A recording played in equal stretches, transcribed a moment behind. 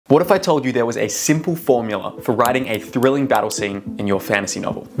What if I told you there was a simple formula for writing a thrilling battle scene in your fantasy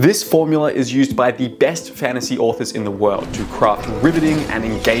novel? This formula is used by the best fantasy authors in the world to craft riveting and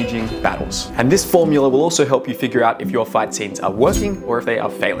engaging battles. And this formula will also help you figure out if your fight scenes are working or if they are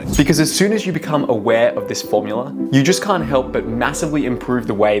failing. Because as soon as you become aware of this formula, you just can't help but massively improve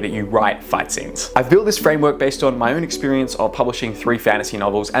the way that you write fight scenes. I've built this framework based on my own experience of publishing 3 fantasy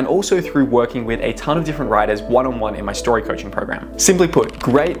novels and also through working with a ton of different writers one-on-one in my story coaching program. Simply put,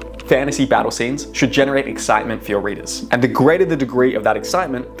 great fantasy battle scenes should generate excitement for your readers. And the greater the degree of that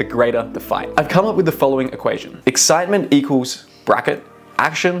excitement, the greater the fight. I've come up with the following equation. Excitement equals bracket,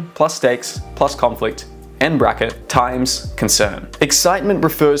 action plus stakes plus conflict, end bracket, times concern. Excitement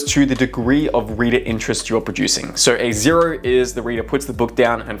refers to the degree of reader interest you're producing. So a 0 is the reader puts the book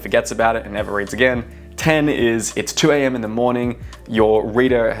down and forgets about it and never reads again. 10 is it's 2 a.m. in the morning, your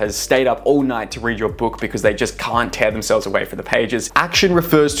reader has stayed up all night to read your book because they just can't tear themselves away from the pages. Action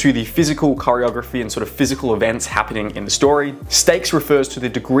refers to the physical choreography and sort of physical events happening in the story. Stakes refers to the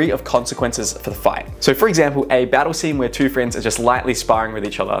degree of consequences for the fight. So for example, a battle scene where 2 friends are just lightly sparring with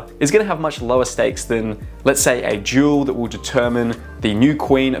each other is going to have much lower stakes than, let's say, a duel that will determine the new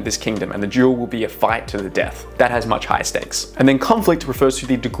queen of this kingdom, and the duel will be a fight to the death. That has much higher stakes. And then conflict refers to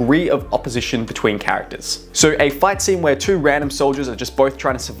the degree of opposition between characters. So a fight scene where 2 random soldiers are just both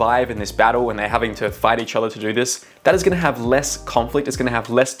trying to survive in this battle and they're having to fight each other to do this, that is going to have less conflict, it's going to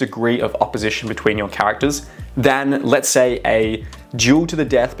have less degree of opposition between your characters than, let's say, a duel to the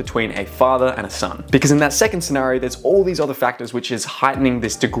death between a father and a son. Because in that second scenario, there's all these other factors which is heightening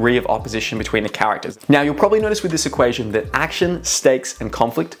this degree of opposition between the characters. Now, you'll probably notice with this equation that action, stakes, and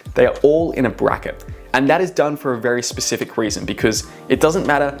conflict, they are all in a bracket. And that is done for a very specific reason, because it doesn't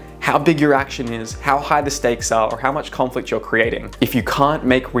matter how big your action is, how high the stakes are, or how much conflict you're creating, if you can't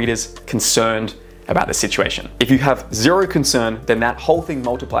make readers concerned about the situation. If you have 0 concern, then that whole thing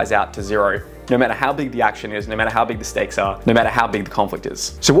multiplies out to 0, no matter how big the action is, no matter how big the stakes are, no matter how big the conflict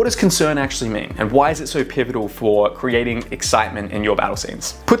is. So what does concern actually mean? And why is it so pivotal for creating excitement in your battle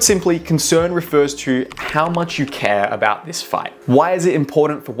scenes? Put simply, concern refers to how much you care about this fight. Why is it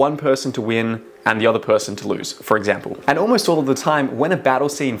important for one person to win and the other person to lose, for example? And almost all of the time, when a battle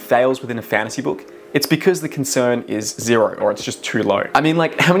scene fails within a fantasy book, it's because the concern is 0 or it's just too low. I mean,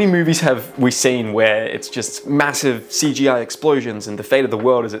 like, how many movies have we seen where it's just massive CGI explosions and the fate of the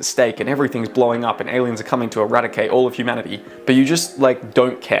world is at stake and everything's blowing up and aliens are coming to eradicate all of humanity, but you just like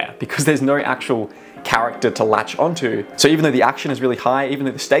don't care because there's no actual character to latch onto. So even though the action is really high, even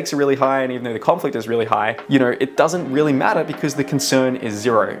though the stakes are really high, and even though the conflict is really high, you know, it doesn't really matter because the concern is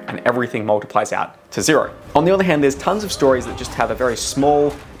 0 and everything multiplies out to 0. On the other hand, there's tons of stories that just have a very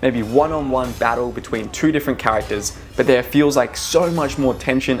small, maybe one-on-one battle between 2 different characters, but there feels like so much more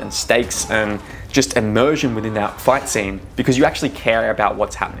tension and stakes and just immersion within that fight scene because you actually care about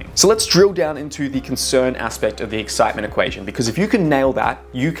what's happening. So let's drill down into the concern aspect of the excitement equation, because if you can nail that,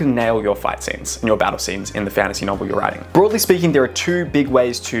 you can nail your fight scenes and your battle scenes in the fantasy novel you're writing. Broadly speaking, there are 2 big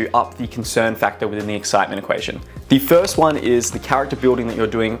ways to up the concern factor within the excitement equation. The first one is the character building that you're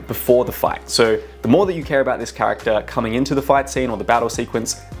doing before the fight. So the more that you care about this character coming into the fight scene or the battle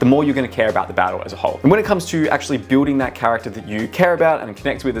sequence, the more you're going to care about the battle as a whole. And when it comes to actually building that character that you care about and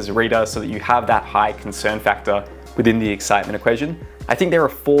connect with as a reader so that you have that high concern factor within the excitement equation, I think there are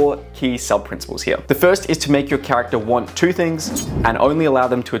 4 key sub-principles here. The first is to make your character want 2 things and only allow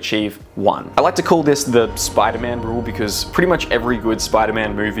them to achieve 1. I like to call this the Spider-Man rule because pretty much every good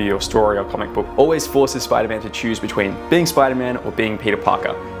Spider-Man movie or story or comic book always forces Spider-Man to choose between being Spider-Man or being Peter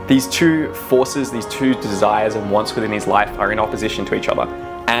Parker. These 2 forces, these 2 desires and wants within his life are in opposition to each other.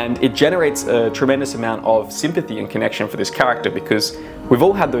 And it generates a tremendous amount of sympathy and connection for this character because we've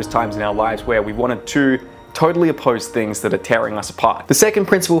all had those times in our lives where we wanted 2 totally opposed things that are tearing us apart. The second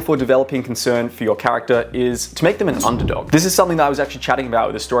principle for developing concern for your character is to make them an underdog. This is something that I was actually chatting about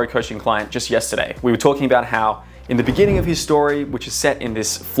with a story coaching client just yesterday. We were talking about how in the beginning of his story, which is set in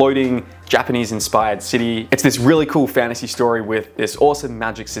this floating Japanese-inspired city, it's this really cool fantasy story with this awesome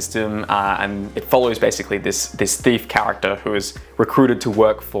magic system, and it follows basically this thief character who is recruited to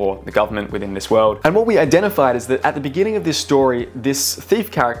work for the government within this world. And what we identified is that at the beginning of this story, this thief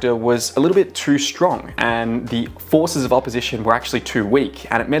character was a little bit too strong, and the forces of opposition were actually too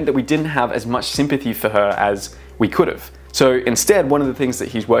weak, and it meant that we didn't have as much sympathy for her as we could have. So instead, one of the things that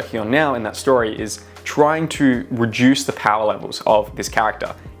he's working on now in that story is trying to reduce the power levels of this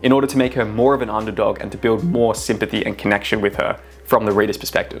character in order to make her more of an underdog and to build more sympathy and connection with her from the reader's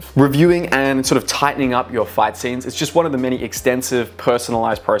perspective. Reviewing and sort of tightening up your fight scenes is just one of the many extensive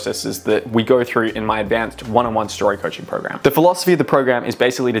personalized processes that we go through in my advanced one-on-one story coaching program. The philosophy of the program is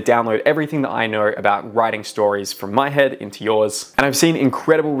basically to download everything that I know about writing stories from my head into yours, and I've seen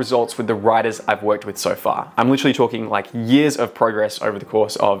incredible results with the writers I've worked with so far. I'm literally talking like years of progress over the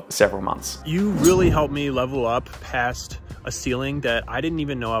course of several months. You really helped me level up past a ceiling that I didn't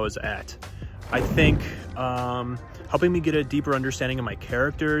even know I was at. I think helping me get a deeper understanding of my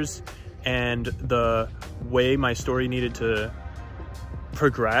characters and the way my story needed to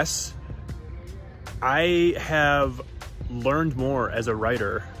progress. I have learned more as a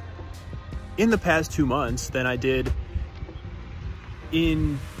writer in the past 2 months than I did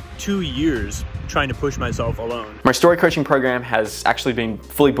in 2 years trying to push myself alone. My story coaching program has actually been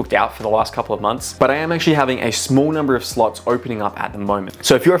fully booked out for the last couple of months, but I am actually having a small number of slots opening up at the moment.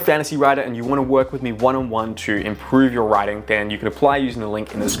 So if you're a fantasy writer and you want to work with me one-on-one to improve your writing, then you can apply using the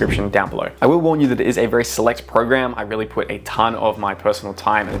link in the description down below. I will warn you that it is a very select program. I really put a ton of my personal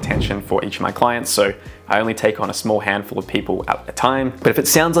time and attention for each of my clients, so I only take on a small handful of people at a time. But if it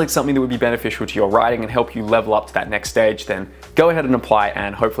sounds like something that would be beneficial to your writing and help you level up to that next stage, then go ahead and apply,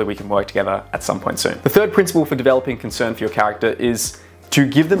 and hopefully we can work together at some point soon. The third principle for developing concern for your character is to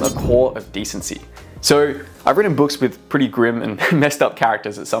give them a core of decency. So I've written books with pretty grim and messed up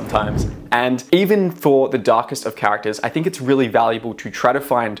characters at some times, and even for the darkest of characters, I think it's really valuable to try to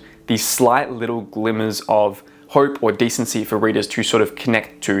find these slight little glimmers of hope or decency for readers to sort of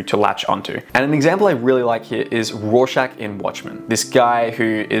connect to latch onto. And an example I really like here is Rorschach in Watchmen. This guy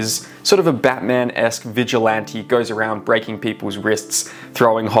who is sort of a Batman-esque vigilante, goes around breaking people's wrists,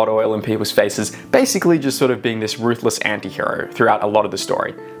 throwing hot oil in people's faces, basically just sort of being this ruthless anti-hero throughout a lot of the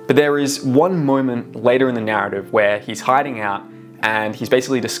story. But there is one moment later in the narrative where he's hiding out and he's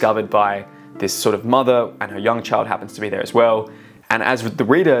basically discovered by this sort of mother, and her young child happens to be there as well. And as with the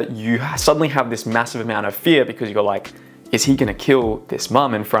reader, you suddenly have this massive amount of fear because you're like, is he gonna kill this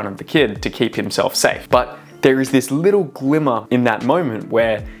mum in front of the kid to keep himself safe? But there is this little glimmer in that moment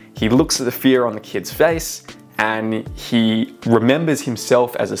where he looks at the fear on the kid's face and he remembers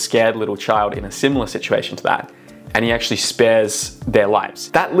himself as a scared little child in a similar situation to that, and he actually spares their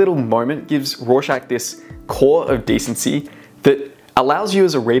lives. That little moment gives Rorschach this core of decency that allows you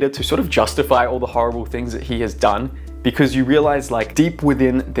as a reader to sort of justify all the horrible things that he has done, because you realize, like, deep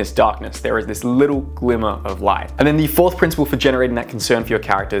within this darkness, there is this little glimmer of light. And then the fourth principle for generating that concern for your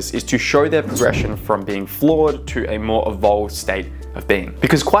characters is to show their progression from being flawed to a more evolved state of being.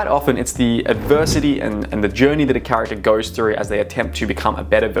 Because quite often it's the adversity and the journey that a character goes through as they attempt to become a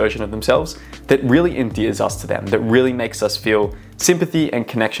better version of themselves that really endears us to them, that really makes us feel sympathy and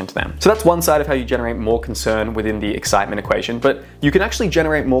connection to them. So that's one side of how you generate more concern within the excitement equation, but you can actually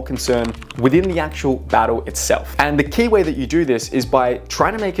generate more concern within the actual battle itself. And the key way that you do this is by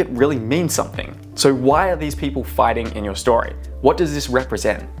trying to make it really mean something. So why are these people fighting in your story? What does this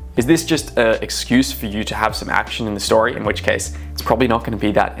represent? Is this just an excuse for you to have some action in the story, in which case it's probably not going to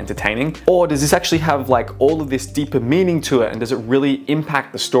be that entertaining? Or does this actually have like all of this deeper meaning to it, and does it really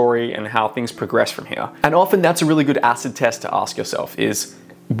impact the story and how things progress from here? And often that's a really good acid test to ask yourself is,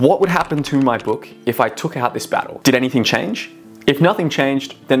 what would happen to my book if I took out this battle? Did anything change? If nothing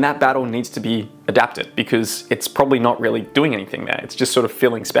changed, then that battle needs to be adapted because it's probably not really doing anything there. It's just sort of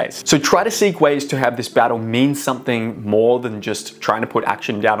filling space. So try to seek ways to have this battle mean something more than just trying to put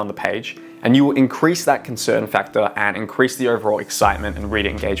action down on the page, and you will increase that concern factor and increase the overall excitement and reader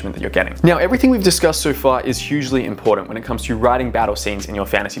engagement that you're getting. Now, everything we've discussed so far is hugely important when it comes to writing battle scenes in your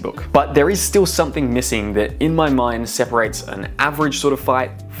fantasy book. But there is still something missing that in my mind separates an average sort of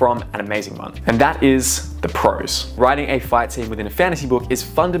fight from an amazing one. And that is the prose. Writing a fight scene within a fantasy book is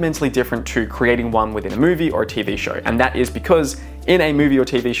fundamentally different to creating one within a movie or a TV show. And that is because in a movie or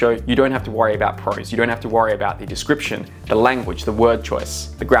TV show, you don't have to worry about prose. You don't have to worry about the description, the language, the word choice,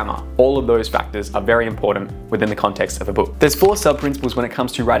 the grammar. All of those factors are very important within the context of a book. There's 4 sub-principles when it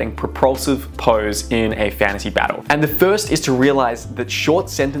comes to writing propulsive prose in a fantasy battle. And the first is to realize that short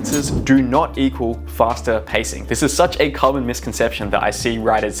sentences do not equal faster pacing. This is such a common misconception that I see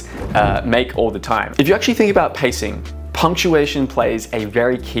writers make all the time. If you actually think about pacing, punctuation plays a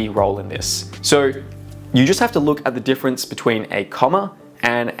very key role in this. So you just have to look at the difference between a comma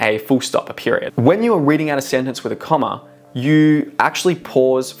and a full stop, a period. When you are reading out a sentence with a comma, you actually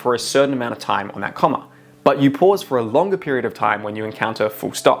pause for a certain amount of time on that comma, but you pause for a longer period of time when you encounter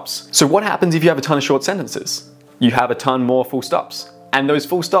full stops. So what happens if you have a ton of short sentences? You have a ton more full stops. And those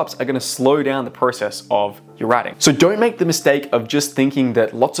full stops are going to slow down the process of your writing. So don't make the mistake of just thinking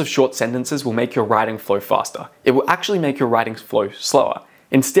that lots of short sentences will make your writing flow faster. It will actually make your writing flow slower.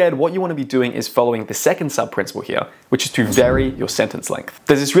 Instead, what you want to be doing is following the second sub-principle here, which is to vary your sentence length.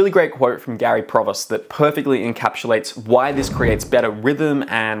 There's this really great quote from Gary Provost that perfectly encapsulates why this creates better rhythm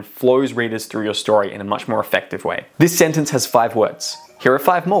and flows readers through your story in a much more effective way. This sentence has 5 words. Here are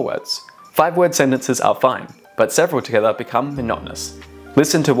 5 more words. 5-word sentences are fine, but several together become monotonous.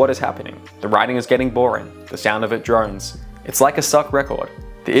 Listen to what is happening. The writing is getting boring. The sound of it drones. It's like a stock record.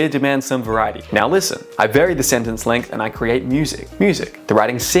 The ear demands some variety. Now listen, I vary the sentence length and I create music. Music. The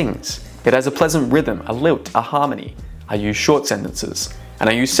writing sings. It has a pleasant rhythm, a lilt, a harmony. I use short sentences. And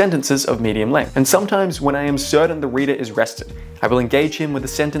I use sentences of medium length. And sometimes when I am certain the reader is rested, I will engage him with a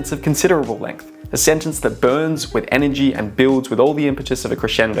sentence of considerable length. A sentence that burns with energy and builds with all the impetus of a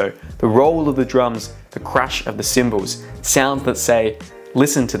crescendo, the roll of the drums, the crash of the cymbals, sounds that say,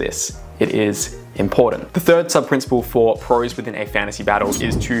 listen to this, it is important. The third sub-principle for prose within a fantasy battle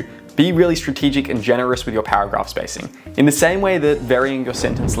is to be really strategic and generous with your paragraph spacing. In the same way that varying your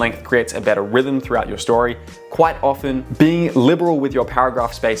sentence length creates a better rhythm throughout your story, quite often being liberal with your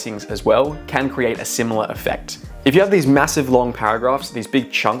paragraph spacings as well can create a similar effect. If you have these massive long paragraphs, these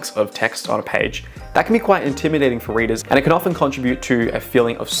big chunks of text on a page, that can be quite intimidating for readers, and it can often contribute to a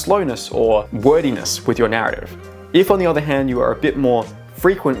feeling of slowness or wordiness with your narrative. If on the other hand you are a bit more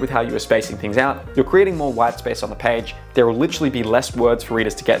frequent with how you are spacing things out, you're creating more white space on the page, there will literally be less words for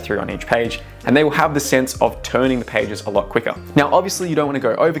readers to get through on each page, and they will have the sense of turning the pages a lot quicker. Now obviously you don't want to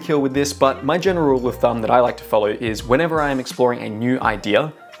go overkill with this, but my general rule of thumb that I like to follow is whenever I am exploring a new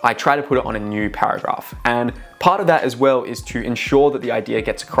idea, I try to put it on a new paragraph. And part of that as well is to ensure that the idea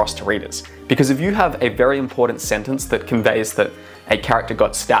gets across to readers. Because if you have a very important sentence that conveys that a character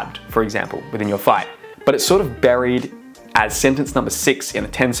got stabbed, for example, within your fight, but it's sort of buried as sentence number 6 in a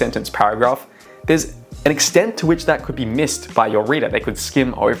 10-sentence paragraph, there's an extent to which that could be missed by your reader. They could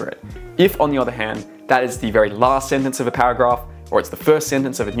skim over it. If, on the other hand, that is the very last sentence of a paragraph, or it's the first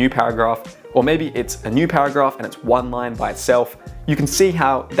sentence of a new paragraph, or maybe it's a new paragraph and it's one line by itself, you can see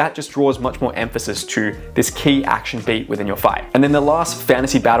how that just draws much more emphasis to this key action beat within your fight. And then the last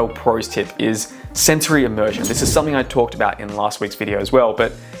fantasy battle prose tip is sensory immersion. This is something I talked about in last week's video as well,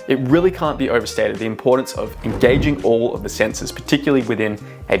 but it really can't be overstated, the importance of engaging all of the senses, particularly within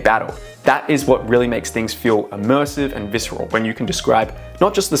a battle. That is what really makes things feel immersive and visceral, when you can describe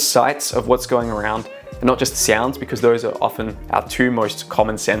not just the sights of what's going around, and not just sounds, because those are often our 2 most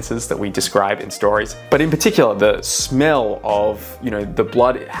common senses that we describe in stories, but in particular the smell of, the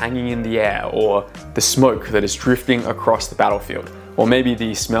blood hanging in the air, or the smoke that is drifting across the battlefield, or maybe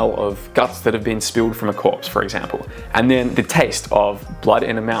the smell of guts that have been spilled from a corpse, for example, and then the taste of blood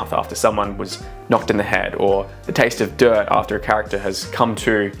in a mouth after someone was knocked in the head, or the taste of dirt after a character has come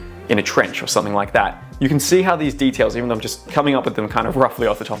to in a trench or something like that. You can see how these details, even though I'm just coming up with them kind of roughly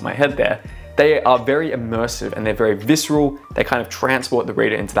off the top of my head there, they are very immersive and they're very visceral. They kind of transport the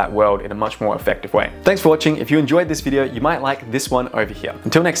reader into that world in a much more effective way. Thanks for watching. If you enjoyed this video, you might like this one over here.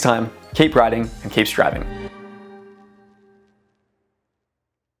 Until next time, keep writing and keep striving.